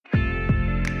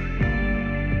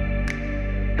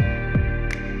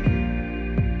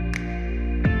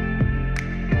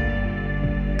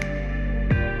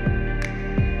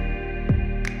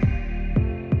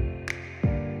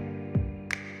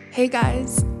Hey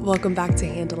guys, welcome back to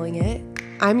Handling It.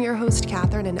 I'm your host,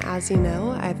 Catherine, and as you know,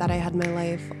 I thought I had my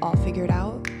life all figured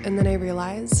out, and then I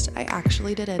realized I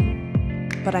actually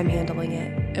didn't. But I'm handling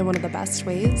it, and one of the best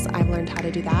ways I've learned how to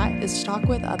do that is to talk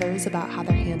with others about how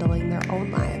they're handling their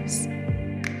own lives.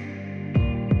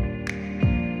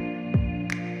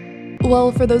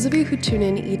 Well, for those of you who tune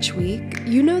in each week,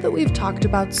 you know that we've talked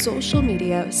about social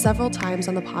media several times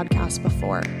on the podcast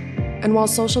before. And while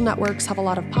social networks have a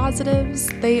lot of positives,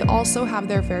 they also have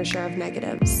their fair share of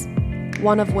negatives.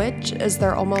 One of which is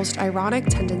their almost ironic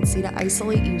tendency to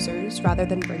isolate users rather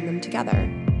than bring them together.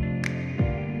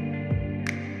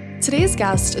 Today's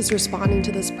guest is responding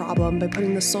to this problem by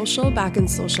putting the social back in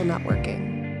social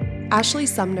networking. Ashley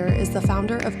Sumner is the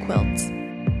founder of Quilt,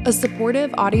 a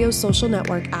supportive audio social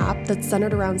network app that's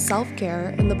centered around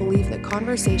self-care and the belief that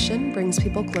conversation brings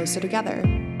people closer together.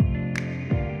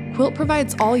 Quilt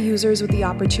provides all users with the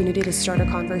opportunity to start a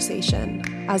conversation,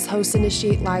 as hosts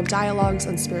initiate live dialogues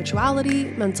on spirituality,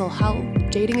 mental health,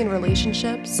 dating and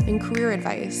relationships, and career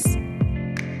advice.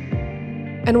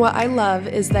 And what I love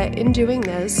is that in doing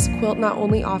this, Quilt not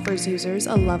only offers users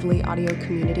a lovely audio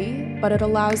community, but it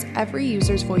allows every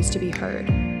user's voice to be heard.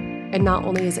 And not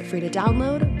only is it free to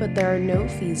download, but there are no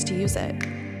fees to use it.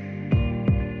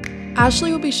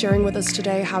 Ashley will be sharing with us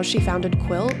today how she founded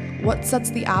Quilt, what sets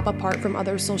the app apart from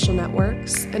other social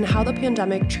networks, and how the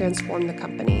pandemic transformed the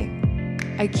company.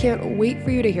 I can't wait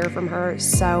for you to hear from her,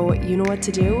 so you know what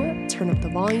to do. Turn up the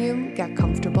volume, get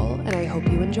comfortable, and I hope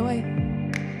you enjoy.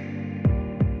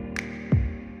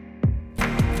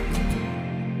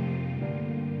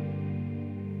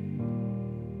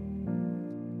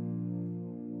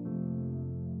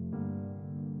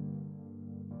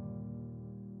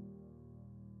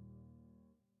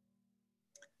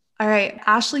 All right,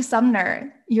 Ashley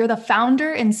Sumner, you're the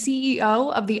founder and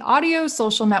CEO of the audio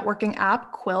social networking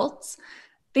app Quilt.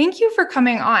 Thank you for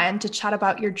coming on to chat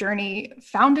about your journey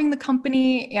founding the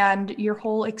company and your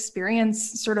whole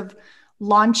experience sort of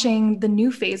launching the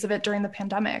new phase of it during the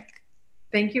pandemic.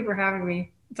 Thank you for having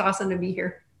me. It's awesome to be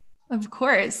here. Of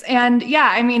course. And yeah,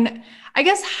 I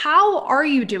guess how are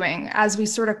you doing as we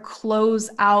sort of close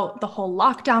out the whole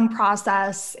lockdown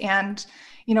process and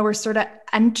we're sort of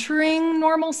entering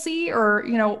normalcy or,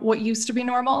 what used to be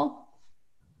normal?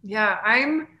 Yeah,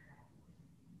 I'm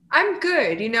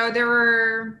good. There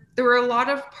were a lot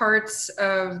of parts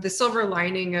of the silver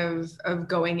lining of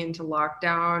going into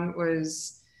lockdown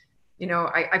was,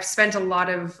 I've spent a lot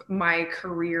of my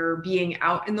career being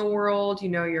out in the world.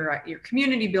 You're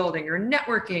community building, you're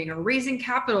networking, or raising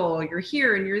capital, you're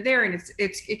here and you're there. And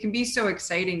it can be so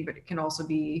exciting, but it can also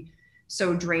be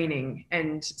so draining.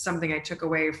 And something I took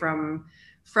away from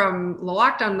the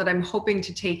lockdown that I'm hoping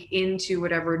to take into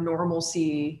whatever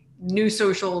normalcy, new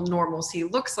social normalcy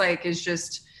looks like, is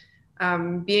just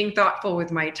being thoughtful with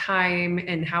my time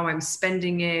and how I'm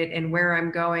spending it and where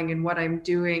I'm going and what I'm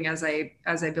doing as I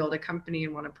build a company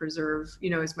and want to preserve,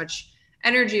 as much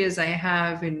energy as I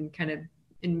have and kind of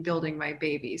in building my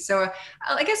baby. So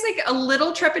I guess like a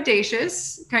little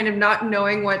trepidatious, kind of not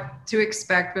knowing what to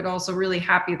expect, but also really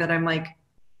happy that I'm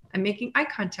making eye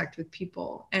contact with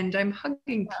people and I'm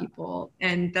hugging people.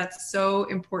 And that's so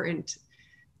important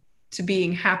to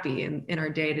being happy in our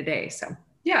day to day. So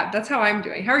yeah, that's how I'm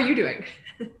doing. How are you doing?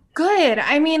 Good.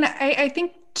 I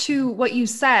think to what you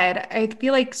said, I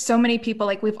feel like so many people,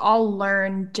 like we've all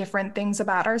learned different things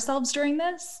about ourselves during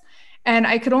this. And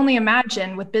I could only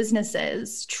imagine with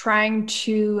businesses trying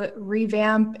to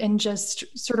revamp and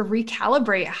just sort of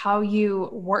recalibrate how you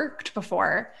worked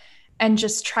before and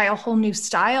just try a whole new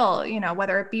style,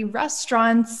 whether it be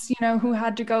restaurants, who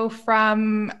had to go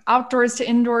from outdoors to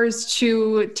indoors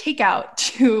to takeout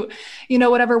to,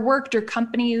 whatever worked, or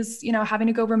companies, having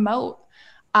to go remote.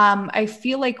 I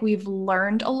feel like we've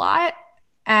learned a lot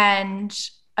and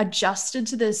adjusted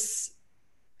to this,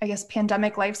 I guess,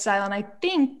 pandemic lifestyle. And I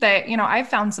think that, I've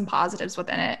found some positives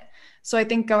within it. So I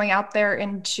think going out there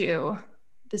into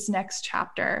this next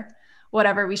chapter,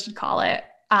 whatever we should call it,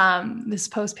 this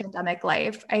post-pandemic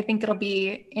life, I think it'll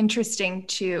be interesting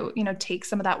to, take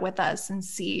some of that with us and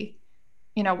see,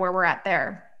 where we're at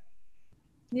there.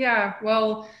 Yeah,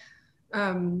 well,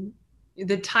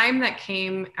 the time that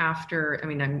came after,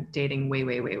 I'm dating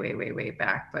way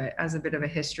back, but as a bit of a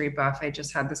history buff, I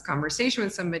just had this conversation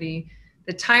with somebody.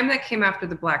 The time that came after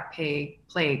the Black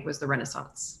Plague was the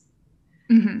Renaissance.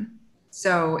 Mm-hmm.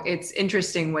 So it's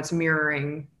interesting what's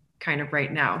mirroring kind of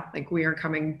right now. Like we are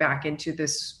coming back into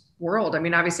this world.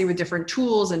 Obviously with different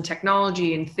tools and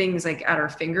technology and things like at our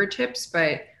fingertips,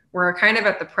 but we're kind of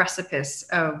at the precipice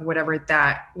of whatever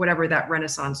that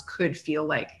Renaissance could feel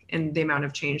like and the amount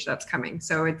of change that's coming.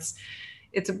 So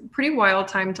it's a pretty wild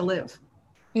time to live.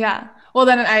 Yeah. Well,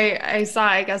 then I saw,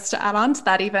 I guess to add on to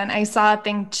that even, I saw a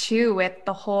thing too with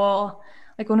the whole,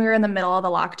 like when we were in the middle of the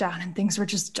lockdown and things were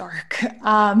just dark.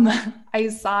 I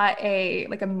saw a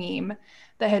meme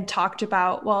that had talked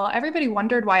about, well, everybody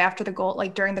wondered why after the gold,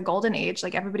 like during the golden age,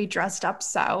 like everybody dressed up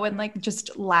so and like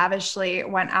just lavishly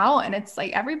went out. And it's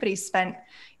like everybody spent,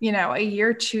 a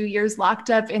year, 2 years locked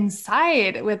up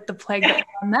inside with the plague that went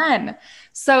on then.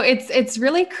 So it's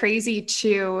really crazy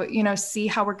to, see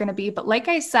how we're going to be. But like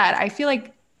I said, I feel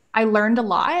like I learned a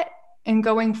lot, and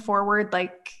going forward,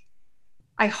 like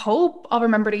I hope I'll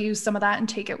remember to use some of that and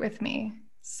take it with me.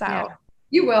 So yeah,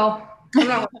 you will. I'm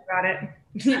not worried about it.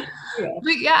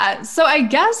 But yeah, so I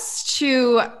guess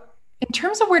in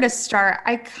terms of where to start,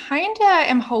 I kind of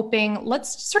am hoping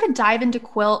let's sort of dive into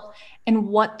Quilt and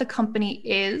what the company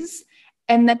is.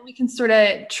 And then we can sort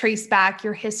of trace back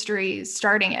your history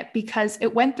starting it, because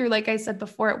it went through, like I said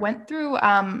before, it went through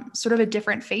sort of a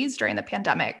different phase during the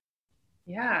pandemic.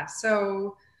 Yeah.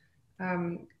 So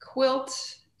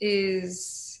Quilt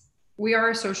we are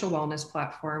a social wellness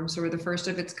platform. So we're the first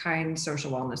of its kind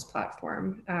social wellness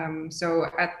platform. So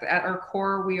at our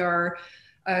core, we are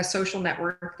a social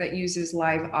network that uses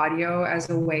live audio as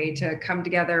a way to come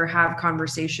together, have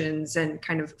conversations, and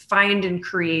kind of find and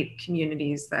create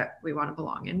communities that we want to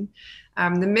belong in.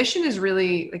 The mission is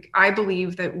really, like, I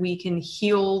believe that we can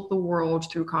heal the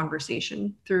world through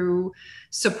conversation, through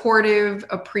supportive,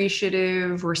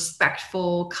 appreciative,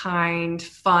 respectful, kind,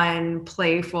 fun,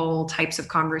 playful types of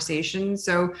conversations.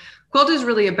 So Quilt is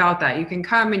really about that. You can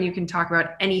come and you can talk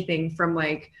about anything from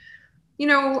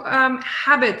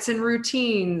habits and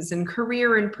routines and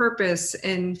career and purpose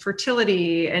and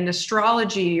fertility and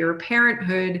astrology or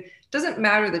parenthood. Doesn't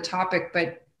matter the topic,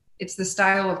 but it's the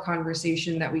style of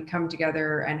conversation that we come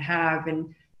together and have.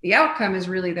 And the outcome is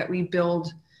really that we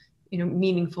build,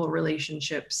 meaningful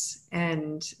relationships,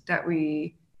 and that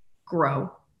we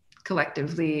grow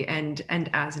collectively and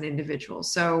as an individual.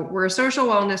 So we're a social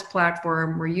wellness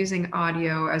platform. We're using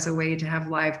audio as a way to have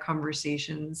live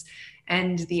conversations,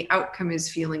 and the outcome is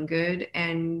feeling good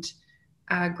and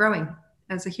growing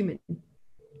as a human.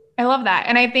 I love that.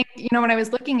 And I think, when I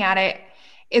was looking at it,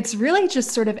 it's really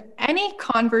just sort of any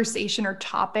conversation or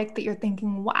topic that you're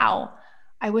thinking, wow,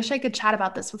 I wish I could chat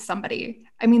about this with somebody.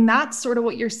 I mean, that's sort of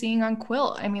what you're seeing on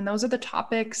Quilt. I mean, those are the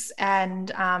topics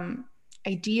and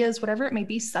ideas, whatever it may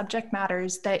be, subject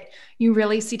matters that you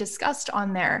really see discussed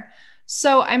on there.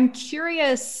 So I'm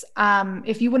curious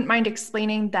if you wouldn't mind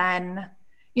explaining then,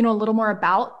 a little more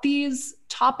about these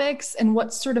topics and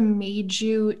what sort of made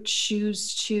you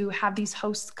choose to have these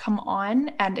hosts come on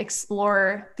and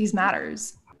explore these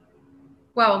matters.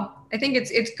 Well, I think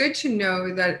it's good to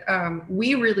know that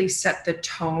we really set the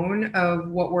tone of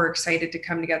what we're excited to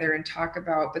come together and talk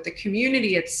about, but the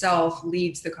community itself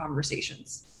leads the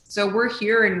conversations. So we're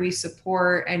here and we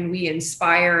support and we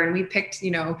inspire, and we picked,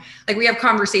 we have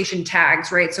conversation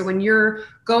tags, right? So when you're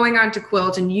going onto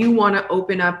Quilt and you want to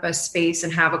open up a space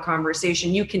and have a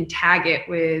conversation, you can tag it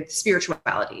with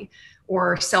spirituality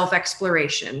or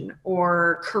self-exploration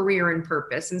or career and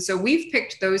purpose. And so we've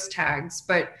picked those tags,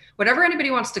 but whatever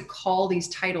anybody wants to call these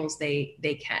titles,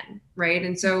 they can, right?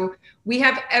 And so we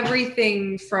have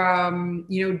everything from,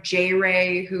 J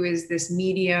Ray, who is this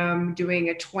medium doing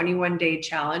a 21-day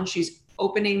challenge. She's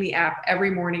opening the app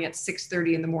every morning at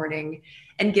 6:30 in the morning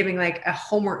and giving like a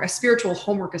spiritual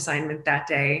homework assignment that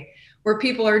day, where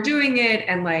people are doing it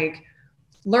and like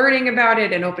learning about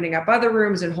it and opening up other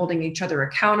rooms and holding each other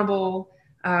accountable.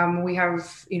 We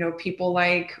have, people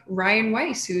like Ryan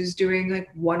Weiss, who's doing like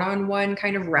one-on-one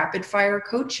kind of rapid fire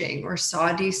coaching, or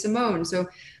Saudi Simone. So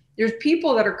there's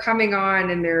people that are coming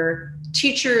on, and they're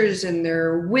teachers and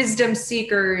they're wisdom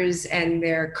seekers and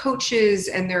they're coaches,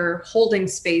 and they're holding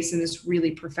space in this really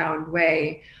profound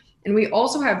way. And we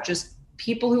also have just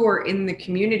people who are in the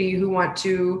community who want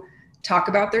to talk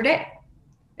about their day.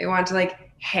 They want to like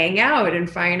hang out and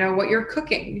find out what you're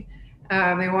cooking.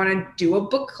 They want to do a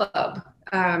book club.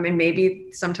 And maybe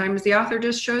sometimes the author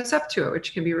just shows up to it,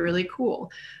 which can be really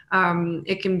cool.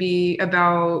 It can be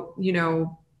about,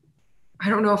 I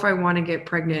don't know if I want to get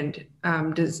pregnant.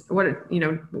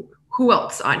 Who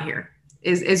else on here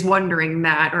is wondering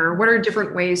that, or what are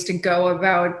different ways to go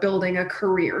about building a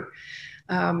career,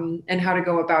 and how to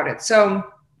go about it. So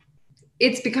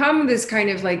it's become this kind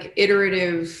of like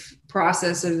iterative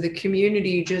process of the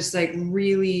community just like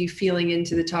really feeling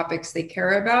into the topics they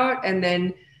care about, and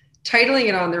then titling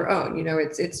it on their own.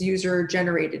 It's user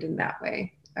generated in that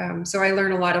way. So I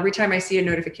learn a lot every time I see a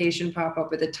notification pop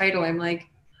up with a title. I'm like,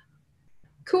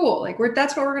 cool, like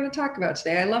that's what we're going to talk about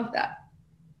today. I love that.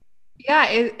 Yeah,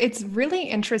 it's really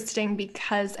interesting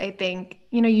because I think,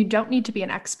 you don't need to be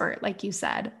an expert, like you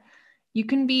said. You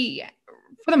can be,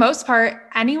 for the most part,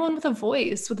 anyone with a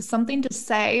voice, with something to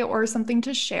say or something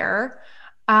to share.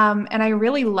 And I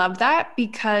really love that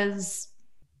because,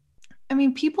 I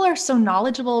mean, people are so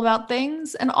knowledgeable about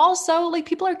things. And also, like,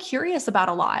 people are curious about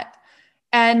a lot.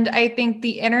 And I think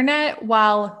the internet,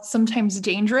 while sometimes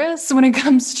dangerous when it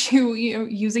comes to,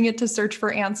 using it to search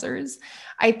for answers,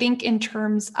 I think in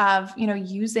terms of,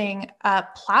 using a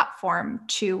platform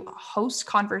to host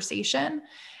conversation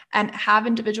and have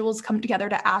individuals come together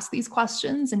to ask these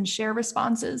questions and share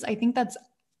responses, I think that's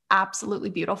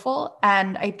absolutely beautiful.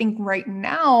 And I think right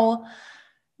now,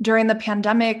 during the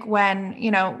pandemic, when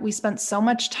we spent so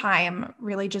much time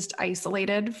really just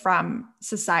isolated from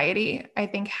society, I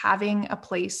think having a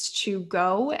place to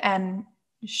go and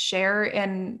share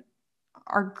in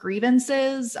our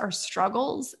grievances, our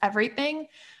struggles, everything.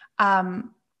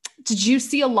 Did you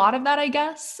see a lot of that, I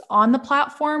guess, on the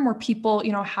platform where people,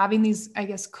 having these, I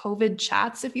guess, COVID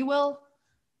chats, if you will?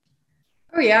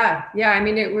 Oh yeah. Yeah.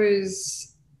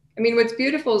 What's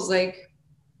beautiful is like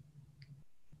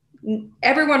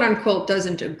everyone on Quilt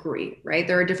doesn't agree, right?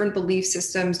 There are different belief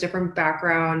systems, different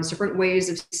backgrounds, different ways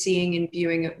of seeing and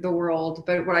viewing the world.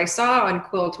 But what I saw on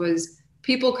Quilt was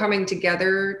people coming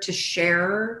together to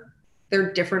share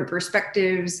their different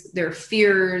perspectives, their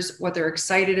fears, what they're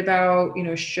excited about.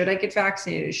 Should I get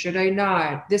vaccinated? Should I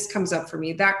not? This comes up for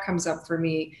me. That comes up for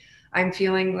me. I'm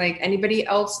feeling like anybody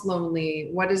else lonely.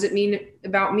 What does it mean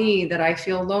about me that I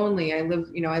feel lonely? I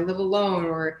live alone,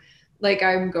 or like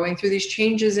I'm going through these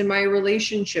changes in my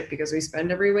relationship because we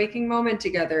spend every waking moment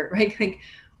together, right? Like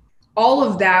all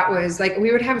of that was like,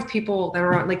 we would have people that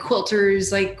were like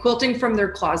quilters, like quilting from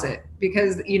their closet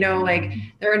because, like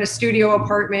they're in a studio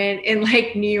apartment in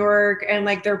like New York and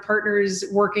like their partner's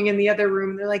working in the other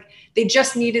room. They're like, they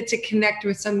just needed to connect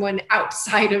with someone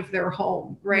outside of their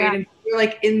home. Right. Yeah. And they're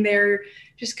like in there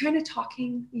just kind of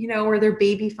talking, or their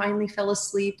baby finally fell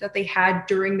asleep that they had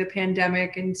during the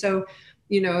pandemic. And so,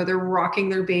 they're rocking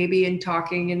their baby and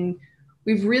talking, and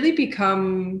we've really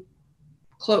become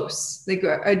close, like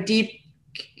a deep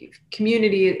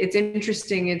community. It's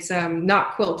interesting. It's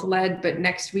not quilt led, but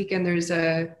next weekend there's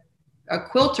a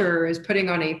quilter is putting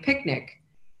on a picnic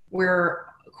where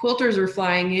quilters are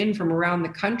flying in from around the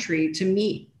country to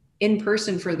meet in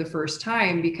person for the first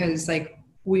time because like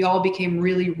we all became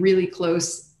really, really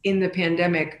close in the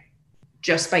pandemic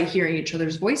just by hearing each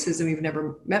other's voices, and we've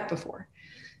never met before.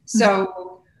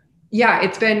 So yeah,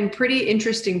 it's been pretty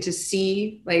interesting to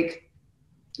see like,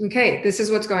 okay, this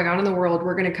is what's going on in the world.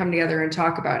 We're going to come together and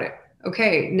talk about it.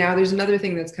 Okay, now there's another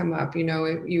thing that's come up.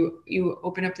 You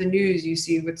open up the news, you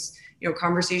see what's,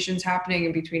 conversations happening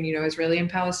in between, Israeli and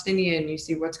Palestinian. You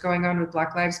see what's going on with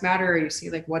Black Lives Matter. You see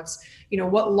like what's,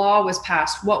 what law was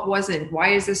passed, what wasn't. Why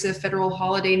is this a federal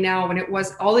holiday now when it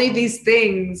was all of these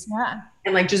things? Yeah.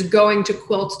 And like just going to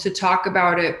Quilt to talk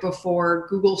about it before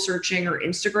Google searching or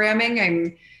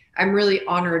Instagramming. I'm really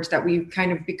honored that we've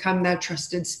kind of become that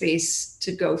trusted space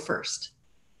to go first.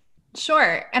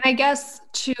 Sure. And I guess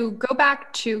to go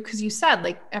back to, because you said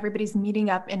like everybody's meeting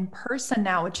up in person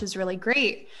now, which is really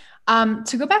great.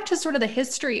 To go back to sort of the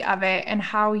history of it and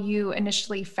how you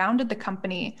initially founded the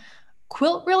company,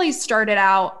 Quilt really started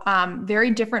out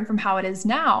very different from how it is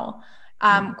now.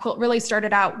 Quilt really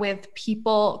started out with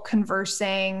people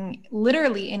conversing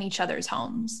literally in each other's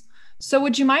homes. So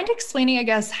would you mind explaining, I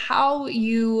guess, how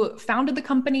you founded the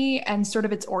company and sort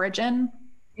of its origin?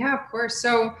 Yeah, of course.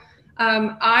 So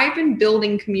I've been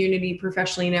building community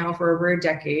professionally now for over a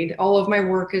decade. All of my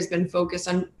work has been focused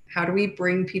on how do we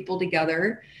bring people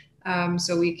together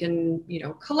so we can,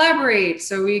 collaborate,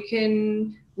 so we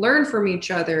can learn from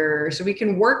each other, so we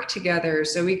can work together,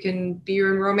 so we can be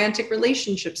in romantic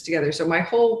relationships together. So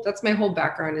that's my whole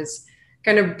background is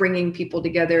kind of bringing people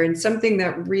together. And something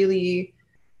that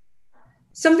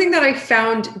I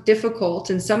found difficult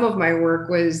in some of my work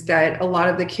was that a lot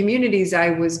of the communities I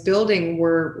was building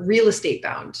were real estate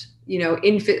bound,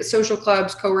 in social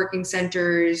clubs, co-working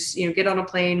centers, get on a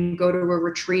plane, go to a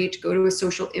retreat, go to a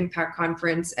social impact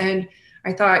conference. And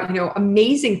I thought,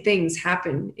 amazing things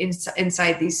happen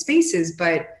inside these spaces,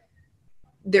 but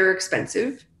they're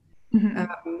expensive.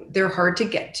 Mm-hmm. They're hard to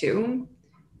get to.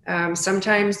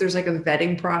 Sometimes there's like a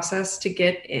vetting process to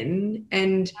get in.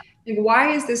 And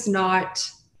why is this not?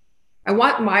 I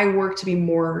want my work to be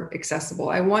more accessible.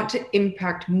 I want to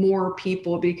impact more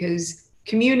people because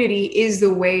community is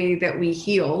the way that we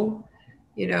heal,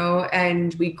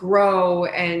 and we grow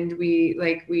and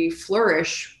we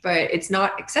flourish, but it's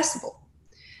not accessible.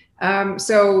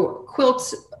 So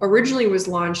Quilt originally was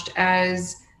launched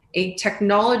as a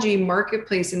technology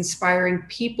marketplace inspiring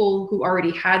people who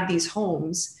already had these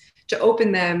homes to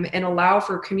open them and allow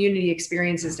for community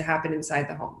experiences to happen inside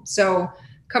the home. So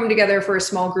come together for a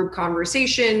small group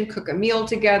conversation, cook a meal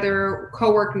together,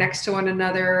 co-work next to one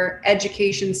another,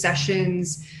 education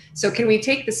sessions. So can we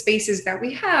take the spaces that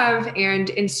we have and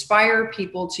inspire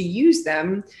people to use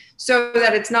them so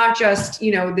that it's not just,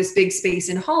 you know, this big space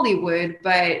in Hollywood,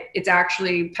 but it's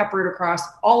actually peppered across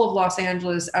all of Los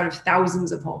Angeles out of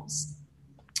thousands of homes.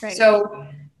 Right. So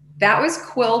that was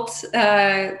Quilt.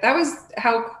 That was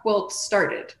how Quilt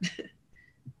started.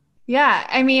 Yeah.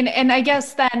 I mean, and I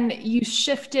guess then you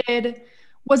shifted,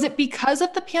 was it because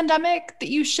of the pandemic that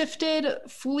you shifted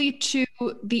fully to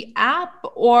the app,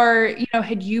 or, you know,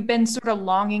 had you been sort of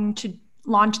longing to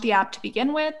launch the app to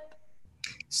begin with?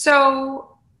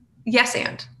 So yes,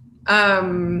 and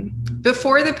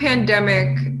before the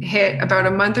pandemic hit, about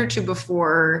a month or two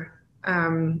before,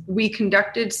 we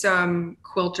conducted some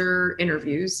quilter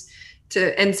interviews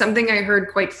and something I heard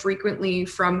quite frequently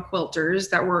from quilters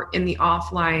that were in the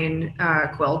offline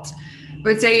quilt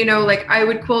would say, you know, like, I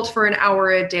would quilt for an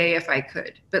hour a day if I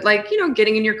could, but like, you know,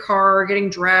 getting in your car, getting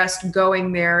dressed,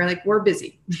 going there, like, we're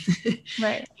busy.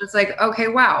 Right. It's like, okay,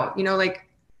 wow. You know, like,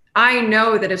 I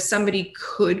know that if somebody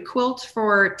could quilt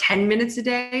for 10 minutes a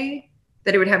day,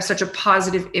 that it would have such a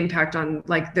positive impact on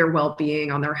like their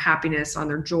well-being, on their happiness, on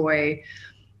their joy. I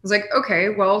was like, okay,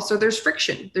 well, so there's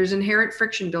friction. There's inherent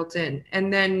friction built in.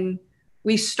 And then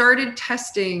we started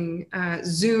testing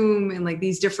Zoom and like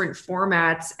these different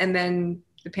formats. And then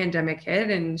the pandemic hit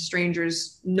and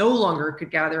strangers no longer could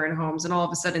gather in homes. And all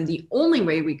of a sudden, the only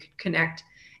way we could connect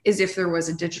is if there was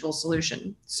a digital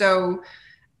solution. So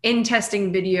in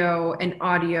testing video and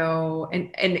audio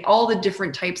and all the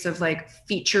different types of like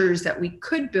features that we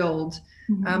could build,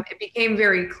 it became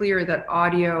very clear that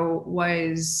audio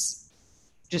was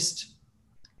just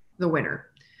the winner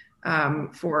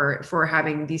for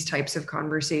having these types of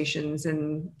conversations.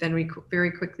 And then we very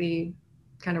quickly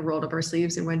kind of rolled up our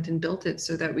sleeves and went and built it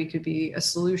so that we could be a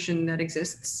solution that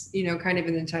exists, you know, kind of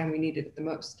in the time we needed it the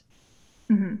most.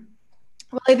 Mm-hmm.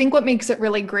 Well, I think what makes it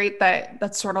really great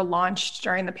that sort of launched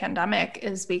during the pandemic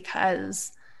is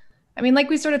because, I mean, like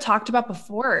we sort of talked about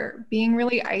before, being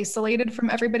really isolated from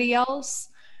everybody else,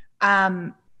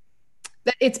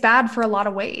 that it's bad for a lot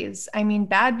of ways. I mean,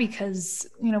 bad because,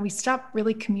 you know, we stop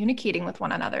really communicating with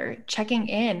one another, checking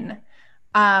in,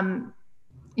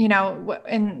 you know,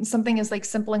 and something as like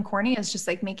simple and corny as just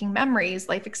like making memories,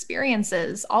 life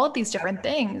experiences, all of these different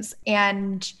things.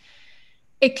 And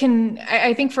it can,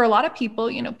 I think for a lot of people,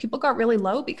 you know, people got really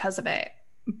low because of it.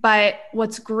 But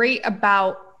what's great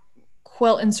about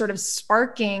Quilt and sort of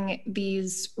sparking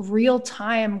these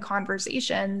real-time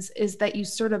conversations is that you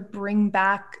sort of bring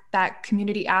back that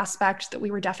community aspect that we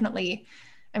were definitely,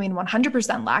 I mean,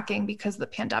 100% lacking because of the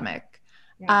pandemic.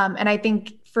 Yeah. And I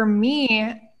think for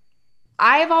me,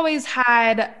 I've always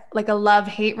had like a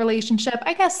love-hate relationship,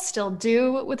 I guess still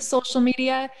do, with social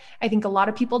media. I think a lot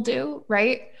of people do,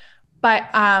 right? But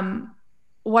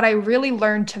what I really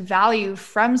learned to value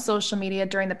from social media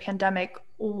during the pandemic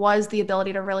was the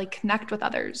ability to really connect with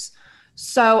others.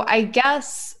 So I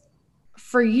guess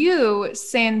for you,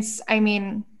 since, I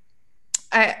mean,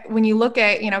 when you look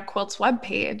at, you know, Quilt's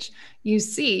webpage, you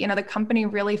see, you know, the company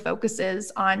really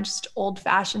focuses on just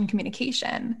old-fashioned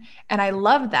communication. And I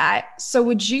love that. So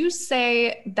would you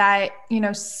say that, you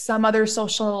know, some other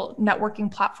social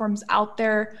networking platforms out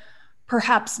there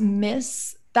perhaps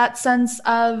miss that sense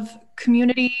of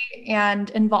community and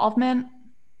involvement?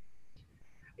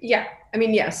 Yeah, I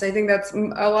mean, yes, I think that's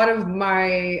a lot of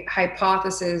my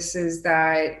hypothesis is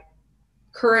that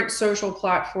current social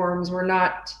platforms were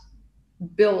not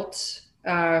built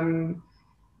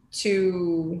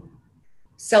to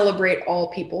celebrate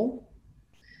all people.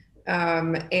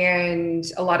 And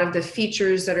a lot of the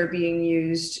features that are being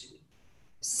used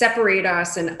separate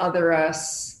us and other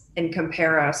us and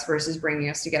compare us versus bringing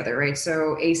us together, right?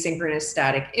 So asynchronous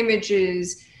static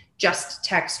images, just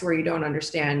text where you don't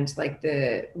understand like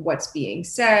what's being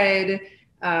said,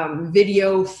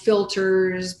 video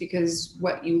filters because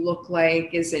what you look like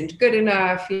isn't good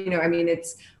enough. You know, I mean,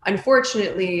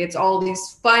 unfortunately, it's all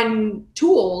these fun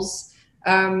tools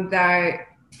that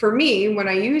for me, when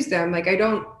I use them, like I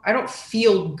don't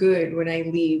feel good when I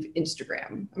leave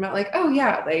Instagram. I'm not like, oh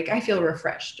yeah, like I feel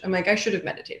refreshed. I'm like, I should have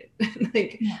meditated.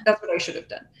 Like that's what I should have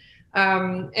done.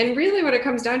 And really what it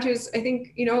comes down to is I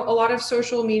think, you know, a lot of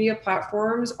social media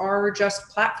platforms are just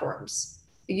platforms.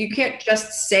 You can't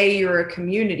just say you're a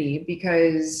community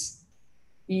because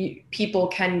people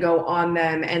can go on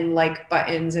them and like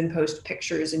buttons and post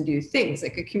pictures and do things.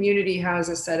 Like a community has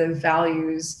a set of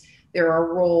values there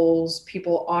are roles,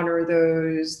 people honor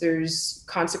those, there's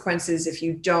consequences if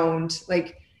you don't.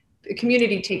 Like, the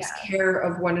community takes care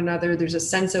of one another. There's a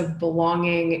sense of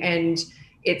belonging, and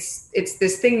it's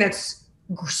this thing that's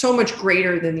so much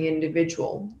greater than the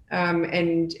individual,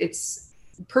 and it's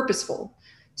purposeful.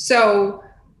 So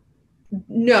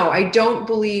no, I don't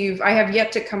believe, I have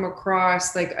yet to come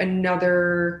across like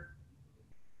another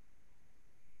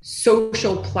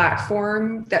social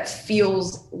platform that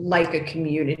feels like a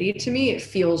community to me. It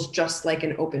feels just like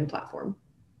an open platform.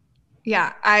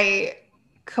 Yeah, I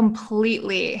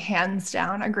completely, hands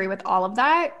down, agree with all of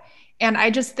that. And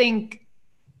I just think,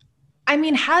 I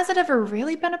mean, has it ever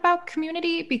really been about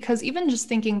community? Because even just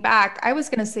thinking back, I was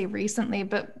going to say recently,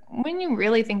 but when you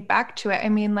really think back to it, I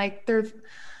mean, like, there's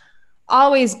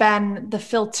always been the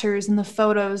filters and the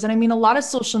photos. And I mean, a lot of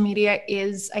social media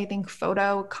is, I think,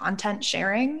 photo content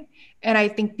sharing. And I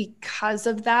think because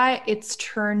of that, it's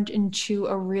turned into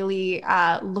a really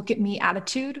look at me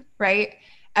attitude, right?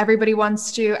 Everybody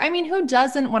wants to, I mean, who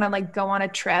doesn't want to like go on a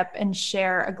trip and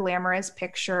share a glamorous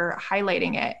picture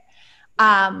highlighting it?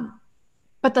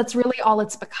 But that's really all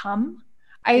it's become.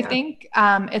 I think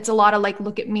it's a lot of like,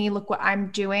 look at me, look what I'm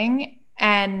doing.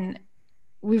 And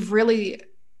we've really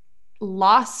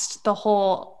lost the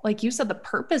whole, like you said, the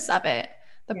purpose of it.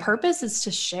 The purpose is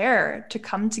to share, to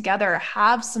come together,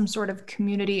 have some sort of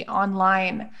community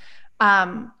online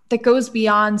that goes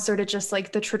beyond sort of just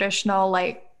like the traditional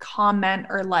like comment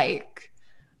or like.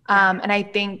 And I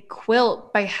think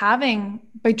Quilt, by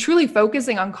truly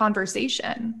focusing on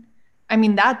conversation, I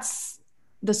mean, that's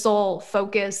the sole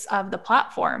focus of the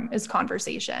platform is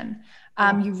conversation.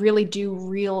 You really do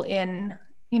reel in,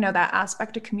 that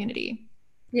aspect of community.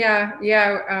 Yeah.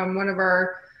 One of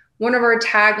our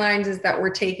taglines is that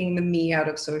we're taking the me out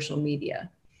of social media.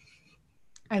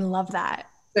 I love that.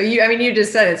 So you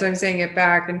just said it, so I'm saying it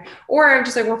back. Or I'm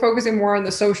just like, we're focusing more on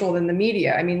the social than the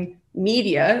media. I mean,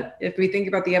 media, if we think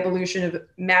about the evolution of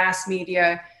mass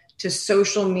media to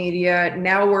social media,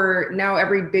 now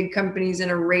every big company's in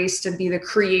a race to be the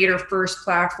creator first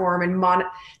platform. And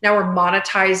now we're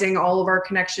monetizing all of our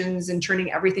connections and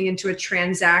turning everything into a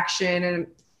transaction. And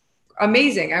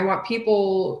amazing. I want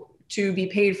people to be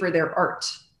paid for their art.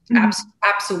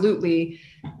 Absolutely.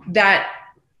 That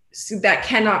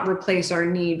cannot replace our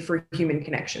need for human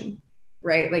connection,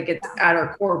 right? Like, it's at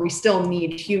our core, we still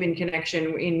need human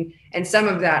connection and some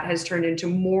of that has turned into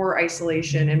more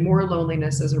isolation and more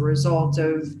loneliness as a result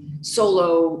of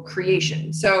solo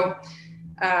creation. So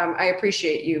I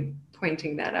appreciate you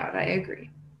pointing that out. I agree.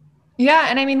 Yeah.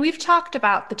 And I mean, we've talked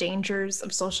about the dangers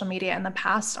of social media in the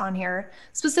past on here.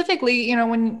 Specifically,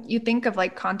 when you think of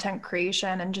like content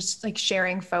creation and just like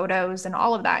sharing photos and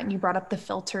all of that, and you brought up the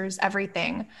filters,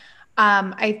 everything.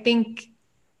 I think,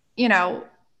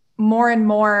 more and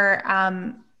more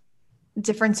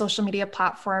different social media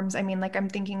platforms. I mean, like, I'm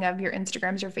thinking of your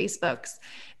Instagrams, your Facebooks.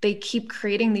 They keep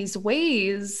creating these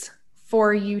ways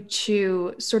for you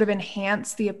to sort of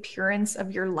enhance the appearance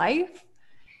of your life.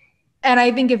 And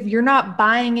I think if you're not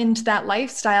buying into that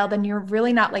lifestyle, then you're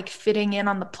really not like fitting in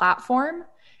on the platform.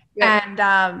 Yeah.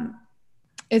 And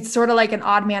it's sort of like an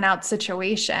odd man out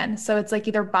situation. So it's like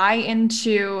either buy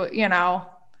into,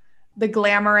 the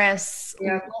glamorous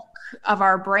look of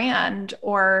our brand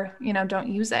or, don't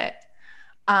use it.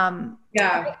 I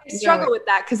struggle with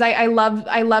that because I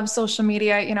love social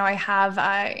media. I have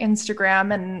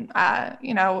Instagram and,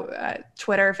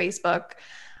 Twitter, Facebook.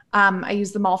 I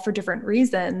use them all for different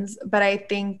reasons, but I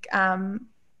think,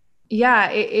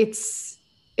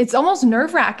 it's almost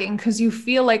nerve wracking because you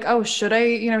feel like, oh, should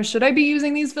I be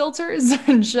using these filters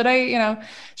and should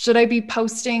I be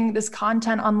posting this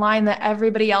content online that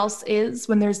everybody else is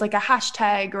when there's like a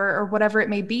hashtag or whatever it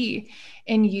may be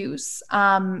in use.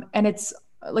 And it's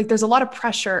like, there's a lot of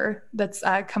pressure that's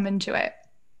come into it.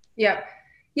 Yeah.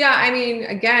 Yeah, I mean,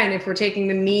 again, if we're taking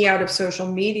the me out of social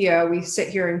media, we sit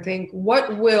here and think,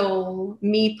 what will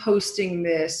me posting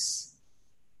this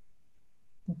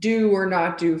do or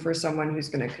not do for someone who's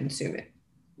going to consume it,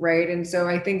 right? And so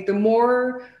I think the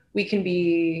more we can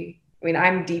be,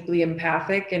 I'm deeply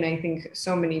empathic, and I think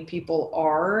so many people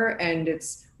are, and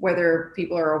it's whether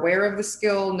people are aware of the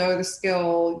skill, know the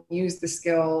skill, use the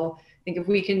skill. I think if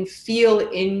we can feel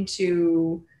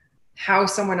into how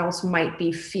someone else might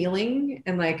be feeling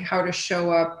and like how to show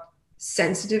up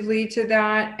sensitively to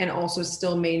that and also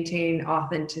still maintain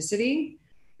authenticity,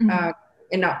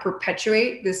 and not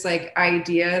perpetuate this like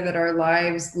idea that our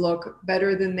lives look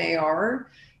better than they are.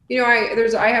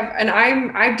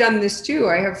 I've done this too.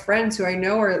 I have friends who I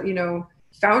know are,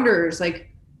 founders,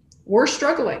 like, we're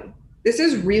struggling. this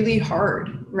is really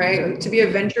hard, right? Like, to be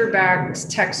a venture-backed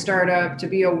tech startup, to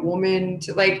be a woman,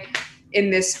 to like in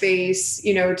this space,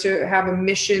 you know, to have a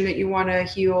mission that you want to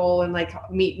heal and like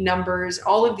meet numbers,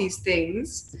 all of these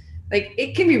things, like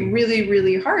it can be really,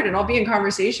 really hard. And I'll be in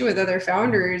conversation with other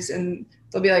founders and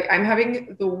they'll be like, I'm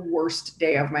having the worst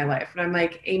day of my life. And I'm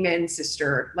like, amen,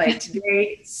 sister. Like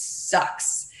today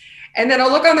sucks. And then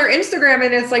I'll look on their Instagram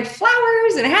and it's like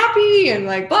flowers and happy and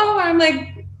like blah, blah, blah. I'm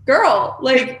like, girl,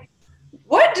 like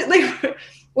what? Like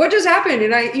what just happened?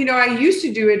 And I, you know, I used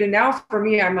to do it. And now for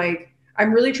me, I'm like,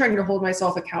 I'm really trying to hold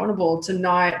myself accountable to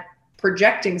not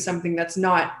projecting something that's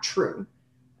not true.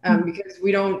 Because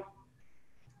we don't,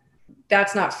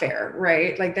 that's not fair,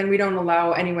 right? Like then we don't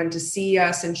allow anyone to see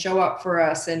us and show up for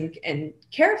us and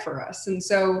care for us. And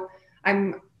so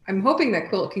I'm hoping that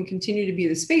Quilt can continue to be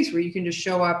the space where you can just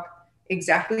show up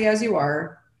exactly as you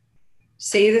are,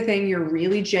 say the thing you're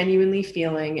really genuinely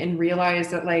feeling, and realize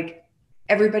that like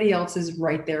everybody else is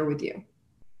right there with you.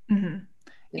 Mm-hmm.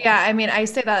 Yeah. I mean, I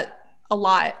say that a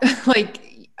lot.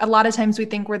 Like a lot of times we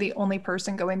think we're the only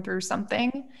person going through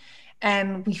something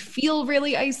and we feel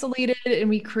really isolated and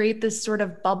we create this sort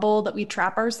of bubble that we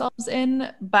trap ourselves in.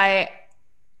 But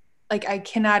like, I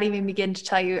cannot even begin to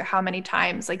tell you how many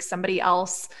times like somebody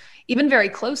else, even very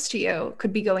close to you,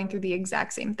 could be going through the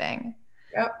exact same thing.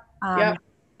 Yep.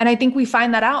 And I think we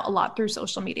find that out a lot through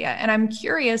social media. And I'm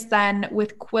curious then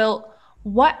with Quilt,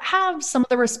 what have some of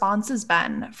the responses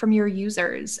been from your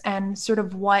users and sort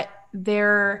of what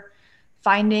they're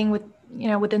finding with, you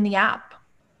know, within the app?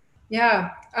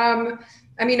 Yeah. I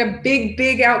mean, a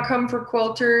big outcome for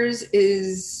quilters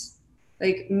is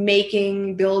like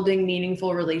building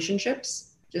meaningful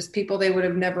relationships, just people they would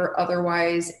have never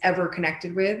otherwise ever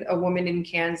connected with. A woman in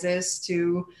Kansas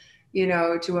to, you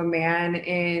know, to a man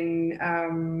in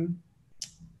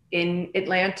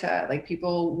Atlanta, like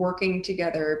people working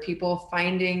together, people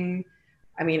finding,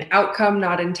 I mean, outcome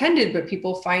not intended, but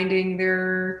people finding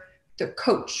their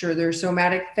coach or their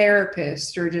somatic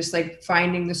therapist, or just like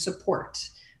finding the support.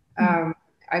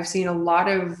 I've seen a lot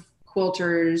of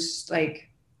quilters like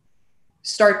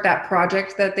start that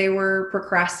project that they were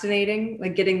procrastinating,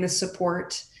 like getting the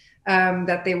support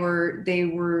that they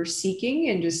were seeking,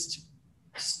 and just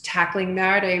tackling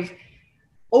that. I've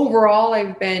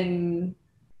been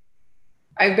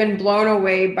blown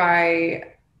away by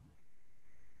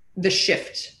the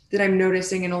shift that I'm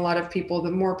noticing in a lot of people.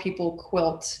 The more people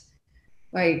quilt,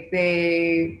 like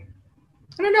I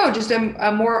don't know, just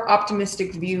a more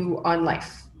optimistic view on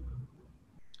life,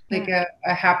 like a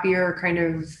happier kind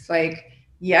of like,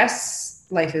 yes,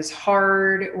 life is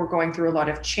hard. We're going through a lot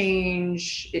of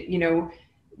change. You know,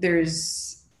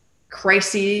 there's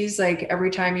crises, like every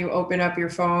time you open up your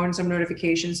phone, some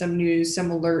notification, some news,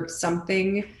 some alert,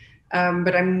 something.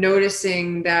 But I'm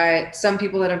noticing that some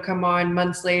people that have come on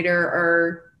months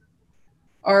later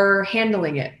are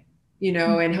handling it, you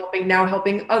know, and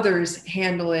helping others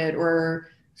handle it or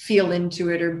feel into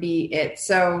it or be it.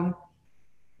 So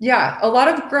yeah, a lot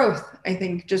of growth, I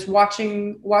think, just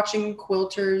watching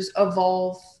quilters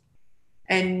evolve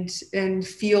and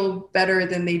feel better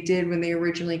than they did when they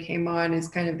originally came on is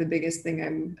kind of the biggest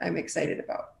thing I'm excited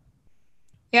about.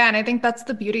 Yeah. And I think that's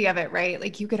the beauty of it, right?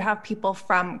 Like you could have people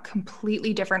from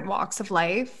completely different walks of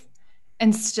life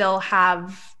and still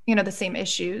have, you know, the same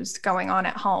issues going on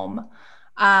at home.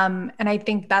 And I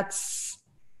think that's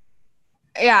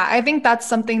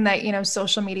something that, you know,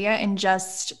 social media and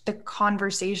just the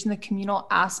conversation, the communal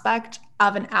aspect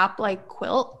of an app like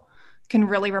Quilt can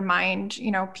really remind,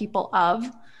 you know, people of.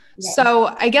 Yeah.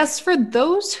 So I guess for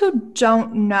those who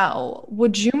don't know,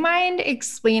 would you mind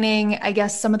explaining, I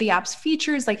guess, some of the app's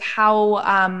features, like how,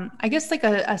 I guess like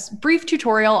a brief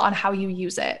tutorial on how you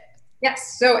use it?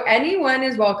 Yes. So anyone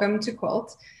is welcome to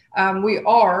Quilt. We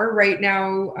are right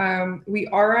now, we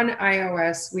are on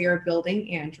iOS. We are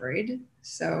building Android.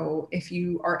 So if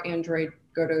you are Android,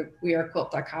 go to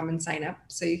wearequilt.com and sign up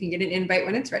so you can get an invite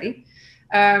when it's ready.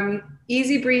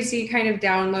 Easy breezy kind of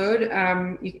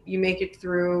download. You make it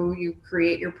through, you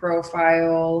create your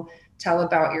profile, tell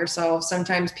about yourself.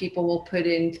 Sometimes people will put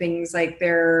in things like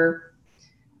their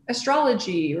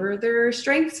astrology or their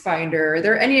strengths finder or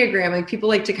their Enneagram. Like people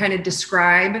like to kind of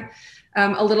describe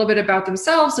a little bit about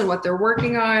themselves and what they're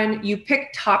working on. You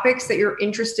pick topics that you're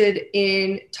interested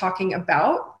in talking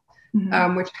about.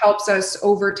 Which helps us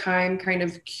over time kind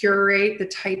of curate the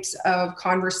types of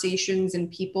conversations and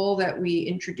people that we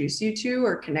introduce you to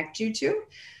or connect you to.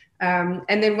 And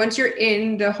then once you're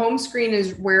in, the home screen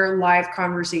is where live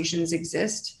conversations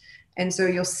exist. And so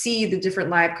you'll see the different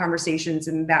live conversations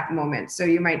in that moment. So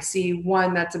you might see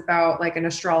one that's about like an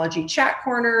astrology chat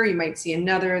corner. You might see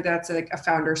another that's like a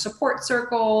founder support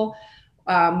circle,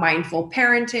 mindful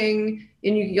parenting.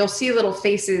 And you'll see little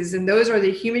faces, and those are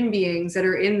the human beings that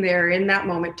are in there in that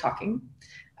moment talking.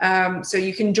 So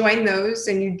you can join those,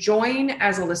 and you join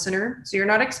as a listener. So you're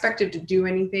not expected to do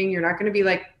anything. You're not going to be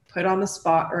like put on the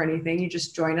spot or anything. You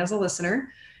just join as a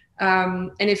listener.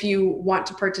 And if you want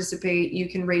to participate, you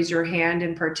can raise your hand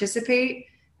and participate.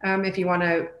 If you want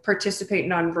to participate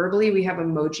non-verbally, we have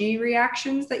emoji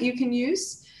reactions that you can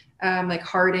use, like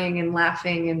hearting and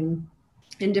laughing and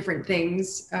different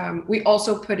things. We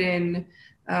also put in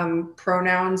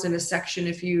pronouns in a section.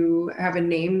 If you have a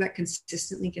name that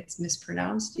consistently gets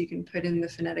mispronounced, you can put in the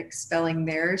phonetic spelling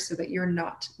there so that you're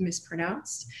not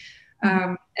mispronounced.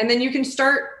 And then you can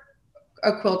start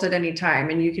a quilt at any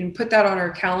time, and you can put that on our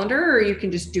calendar, or you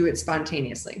can just do it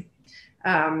spontaneously.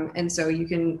 And so you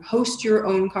can host your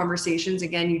own conversations.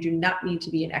 Again, you do not need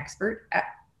to be an expert at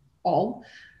all.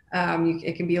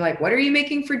 It can be like, what are you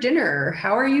making for dinner?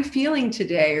 How are you feeling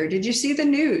today? Or did you see the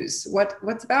news?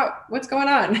 What's going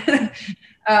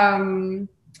on?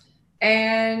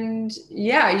 And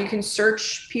yeah, you can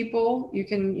search people. You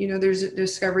can, there's a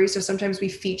discovery. So sometimes we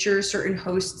feature certain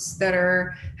hosts that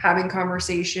are having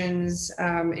conversations,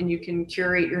 and you can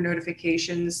curate your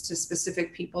notifications to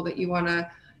specific people that you want to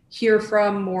hear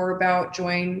from more about,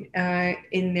 join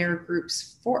in their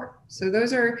groups for. So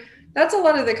that's a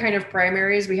lot of the kind of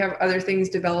primaries. We have other things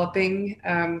developing,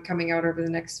 coming out over the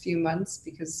next few months,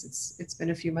 because it's been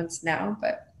a few months now,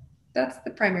 but that's the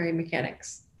primary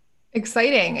mechanics.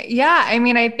 Exciting. Yeah. I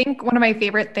mean, I think one of my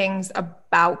favorite things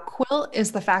about Quilt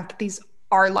is the fact that these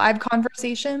are live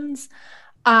conversations.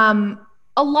 A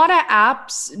lot of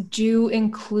apps do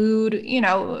include,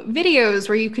 videos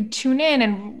where you could tune in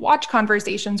and watch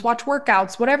conversations, watch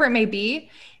workouts, whatever it may be.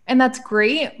 And that's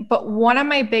great. But one of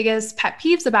my biggest pet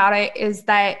peeves about it is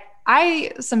that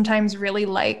I sometimes really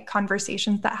like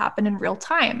conversations that happen in real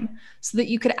time, so that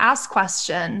you could ask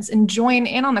questions and join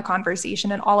in on the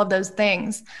conversation and all of those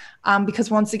things.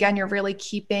 Because once again, you're really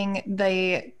keeping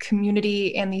the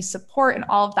community and the support and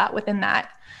all of that within that.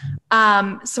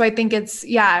 So I think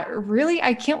really,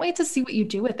 I can't wait to see what you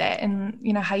do with it, and,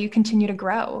 how you continue to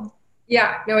grow.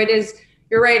 Yeah, no, it is.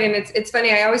 You're right. And it's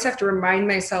funny. I always have to remind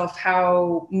myself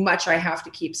how much I have to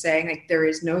keep saying, like, there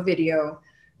is no video.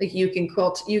 Like, you can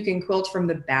quilt from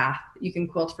the bath, you can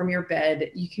quilt from your bed,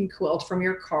 you can quilt from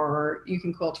your car, you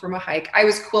can quilt from a hike. I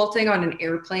was quilting on an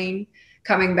airplane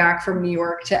coming back from New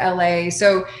York to LA.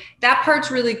 So that part's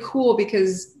really cool,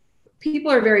 because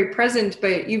people are very present,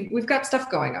 but we've got stuff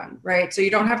going on, right? So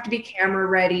you don't have to be camera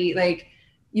ready. Like,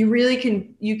 you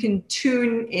can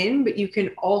tune in, but you can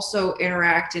also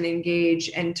interact and engage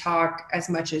and talk as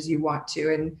much as you want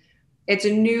to. And it's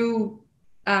a new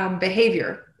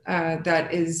behavior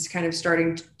that is kind of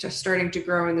starting to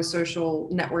grow in the social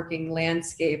networking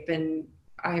landscape, and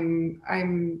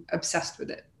I'm obsessed with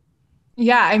it.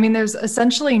 Yeah, I mean, there's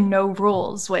essentially no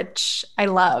rules, which I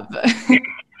love.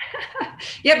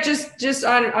 Yep, just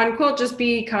on Quilt, just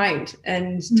be kind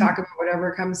and talk about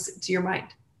whatever comes to your mind.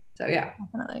 So yeah.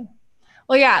 Definitely.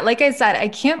 Well, yeah, like I said, I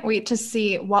can't wait to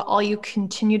see what all you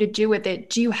continue to do with it.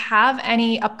 Do you have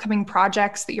any upcoming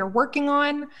projects that you're working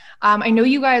on? I know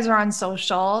you guys are on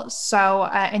social, so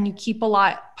and you keep a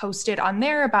lot posted on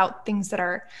there about things that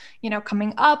are,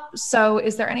 coming up. So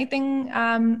is there anything,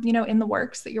 in the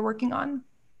works that you're working on?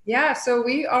 Yeah, so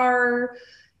we are,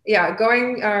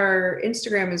 our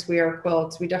Instagram is We Are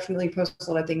Quilts. We definitely post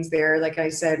a lot of things there. Like I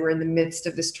said, we're in the midst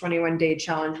of this 21-day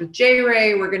challenge with J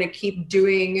Ray. We're going to keep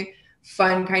doing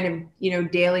fun kind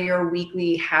of, daily or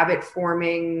weekly habit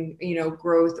forming,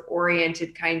 growth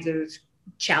oriented kinds of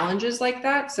challenges like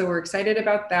that. So we're excited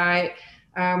about that.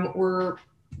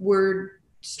 We're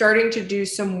starting to do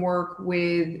some work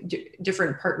with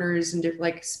different partners and different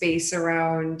like space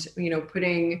around,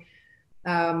 putting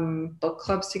book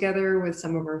clubs together with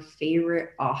some of our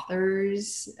favorite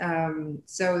authors.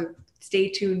 So stay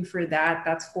tuned for that.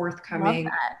 That's forthcoming.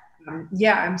 Love that.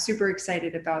 Yeah, I'm super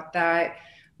excited about that.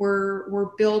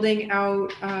 We're building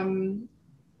out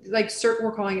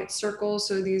we're calling it circles.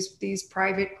 So these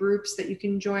private groups that you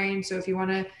can join. So if you want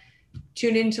to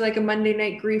tune into like a Monday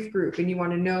night grief group and you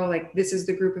want to know, like, this is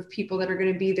the group of people that are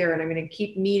going to be there, and I'm going to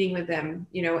keep meeting with them,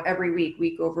 every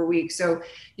week over week. So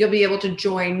you'll be able to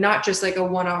join not just like a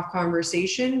one-off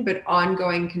conversation, but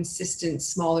ongoing, consistent,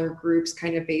 smaller groups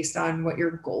kind of based on what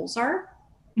your goals are.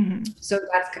 Mm-hmm. So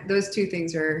those two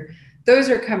things are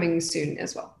coming soon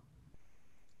as well.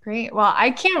 Great. Well,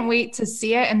 I can't wait to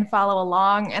see it and follow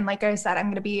along. And like I said, I'm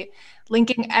going to be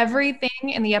linking everything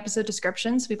in the episode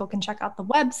description so people can check out the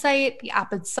website, the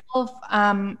app itself.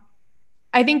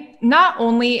 I think not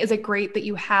only is it great that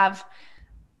you have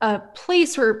a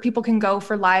place where people can go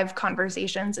for live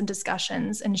conversations and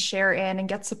discussions and share in and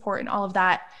get support and all of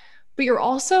that, but you're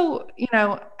also,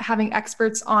 having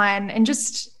experts on and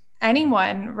just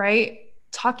anyone, right?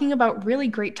 Talking about really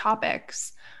great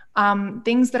topics,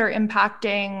 things that are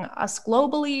impacting us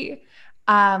globally,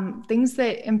 things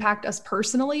that impact us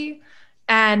personally.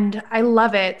 And I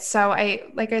love it. So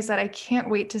like I said, I can't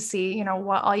wait to see,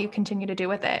 what all you continue to do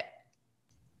with it.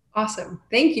 Awesome.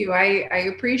 Thank you.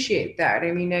 I appreciate that.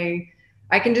 I mean,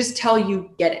 I can just tell you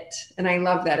get it. And I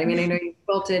love that. I mean, I know you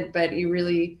built it, but you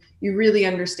really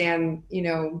understand,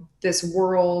 this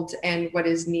world and what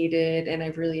is needed. And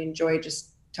I've really enjoyed just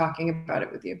talking about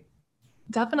it with you.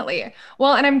 Definitely.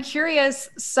 Well, and I'm curious.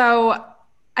 So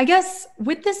I guess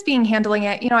with this being handling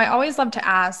it, I always love to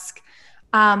ask,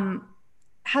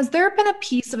 has there been a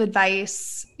piece of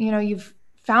advice, you've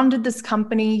founded this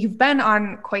company, you've been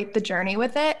on quite the journey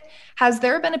with it. Has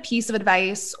there been a piece of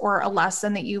advice or a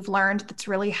lesson that you've learned that's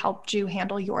really helped you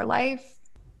handle your life?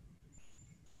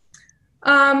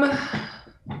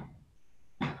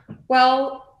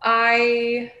 Well,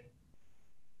 I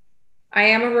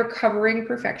am a recovering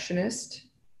perfectionist,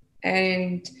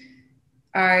 and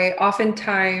I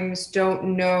oftentimes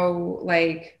don't know,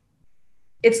 like,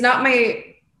 I've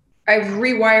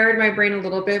rewired my brain a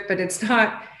little bit, but it's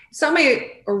not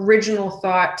my original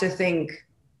thought to think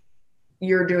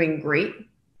you're doing great.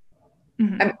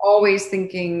 Mm-hmm. I'm always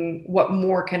thinking, what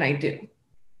more can I do?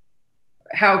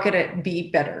 How could it be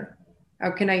better?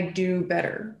 How can I do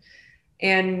better?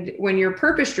 And when you're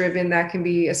purpose driven, that can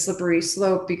be a slippery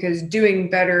slope because doing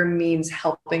better means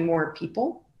helping more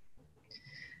people.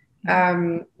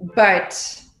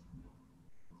 But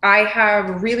I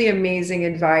have really amazing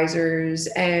advisors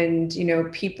and,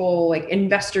 people like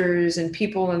investors and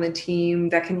people on the team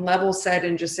that can level set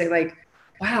and just say like,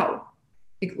 wow,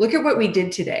 like, look at what we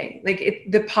did today. Like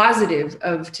the positive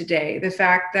of today, the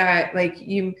fact that like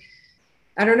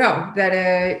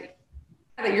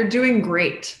that you're doing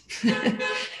great.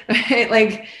 Right?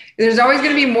 Like there's always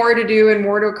going to be more to do and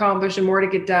more to accomplish and more to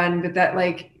get done, but that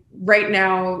like, right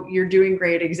now you're doing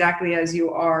great exactly as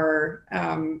you are.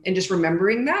 And just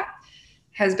remembering that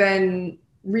has been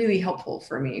really helpful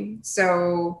for me.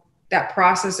 So that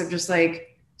process of just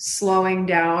like slowing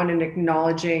down and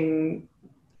acknowledging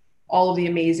all of the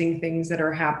amazing things that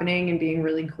are happening and being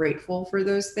really grateful for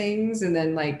those things. And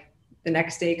then like the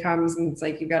next day comes and it's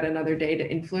like, you got another day to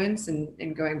influence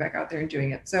and going back out there and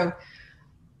doing it. So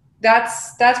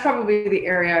that's probably the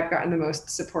area I've gotten the most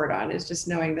support on, is just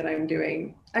knowing that I'm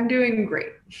doing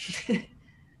great.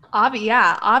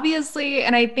 Yeah, obviously.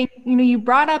 And I think, you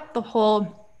brought up the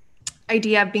whole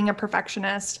idea of being a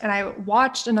perfectionist. And I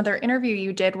watched another interview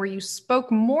you did where you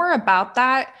spoke more about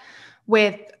that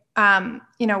with,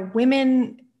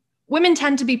 women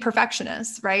tend to be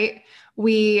perfectionists, right?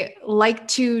 We like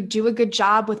to do a good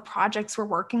job with projects we're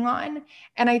working on.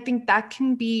 And I think that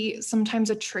can be sometimes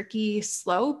a tricky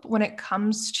slope when it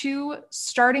comes to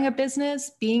starting a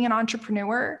business, being an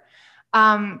entrepreneur.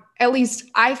 At least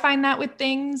I find that with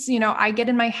things, I get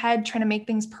in my head trying to make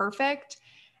things perfect.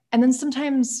 And then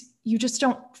sometimes you just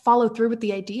don't follow through with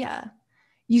the idea.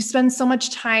 You spend so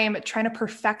much time trying to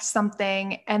perfect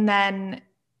something. And then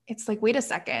it's like, wait a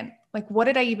second, like, what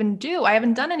did I even do? I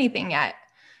haven't done anything yet.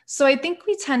 So I think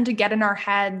we tend to get in our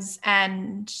heads,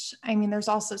 and I mean, there's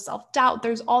also self-doubt,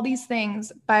 there's all these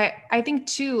things, but I think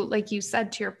too, like you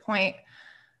said, to your point,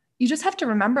 you just have to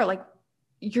remember, like,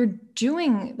 you're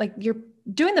doing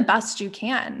the best you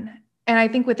can. And I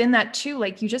think within that too,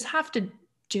 like, you just have to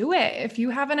do it. If you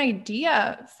have an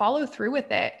idea, follow through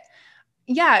with it.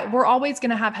 Yeah, we're always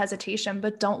going to have hesitation,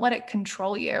 but don't let it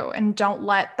control you, and don't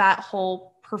let that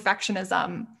whole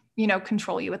perfectionism,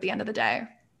 control you at the end of the day.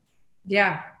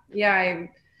 Yeah.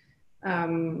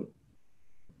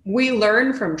 We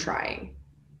learn from trying.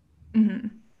 Mm-hmm.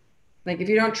 Like if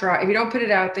you don't try, if you don't put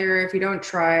it out there, if you don't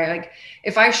try, like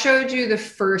if I showed you the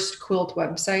first quilt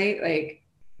website, like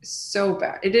so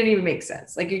bad, it didn't even make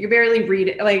sense. Like you could barely read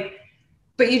it. Like,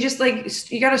 but you just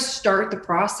like, you got to start the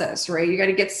process, right? You got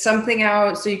to get something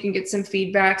out so you can get some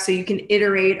feedback, so you can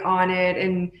iterate on it.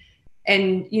 And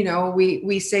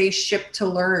we say ship to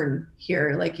learn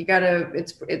here. Like you gotta,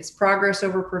 it's progress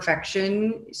over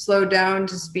perfection, slow down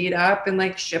to speed up, and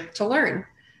like ship to learn,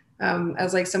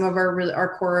 as like some of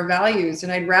our core values.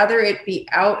 And I'd rather it be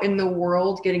out in the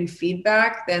world getting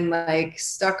feedback than like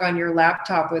stuck on your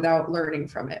laptop without learning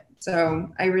from it.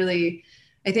 So I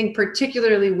think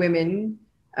particularly women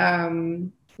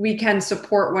we can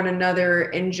support one another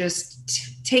in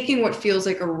just taking what feels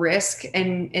like a risk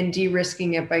and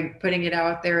de-risking it by putting it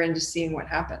out there and just seeing what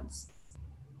happens.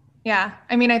 Yeah.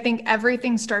 I mean, I think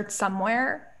everything starts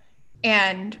somewhere,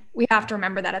 and we have to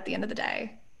remember that at the end of the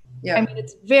day. Yeah. I mean,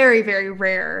 it's very, very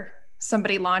rare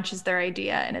somebody launches their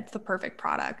idea and it's the perfect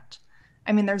product.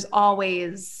 I mean, there's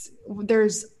always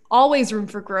room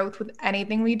for growth with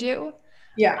anything we do.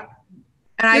 Yeah.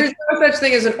 And there's no such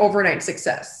thing as an overnight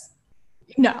success.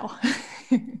 No.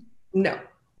 No.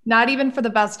 Not even for the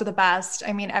best of the best.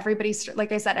 I mean,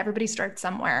 like I said, everybody starts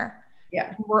somewhere.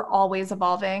 Yeah. We're always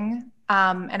evolving.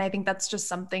 And I think that's just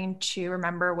something to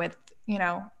remember with,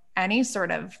 any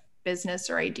sort of business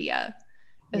or idea,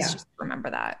 is just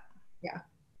remember that. Yeah.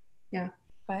 Yeah.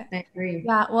 But I agree.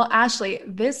 Yeah. Well, Ashley,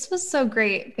 this was so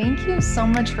great. Thank you so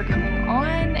much for coming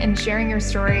on and sharing your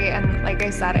story. And like I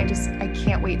said, I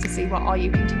can't wait to see what all you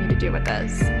continue to do with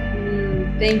this.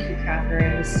 Thank you,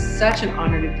 Catherine. It was such an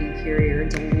honor to be here. You're a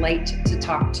delight to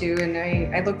talk to, and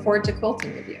I look forward to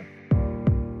quilting with you.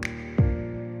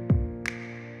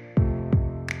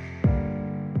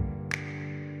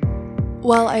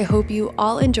 Well, I hope you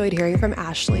all enjoyed hearing from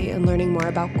Ashley and learning more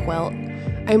about Quilt.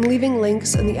 I'm leaving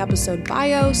links in the episode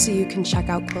bio so you can check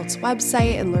out Quilt's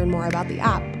website and learn more about the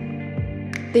app.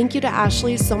 Thank you to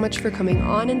Ashley so much for coming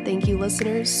on, and thank you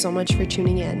listeners so much for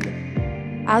tuning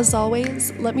in. As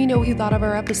always, let me know what you thought of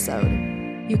our episode.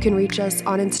 You can reach us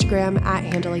on Instagram at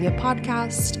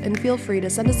HandlingItPodcast, and feel free to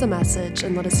send us a message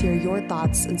and let us hear your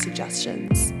thoughts and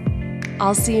suggestions.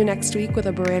 I'll see you next week with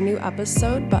a brand new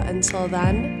episode, but until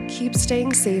then, keep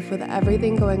staying safe with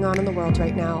everything going on in the world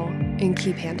right now, and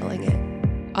keep handling it.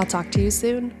 I'll talk to you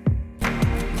soon.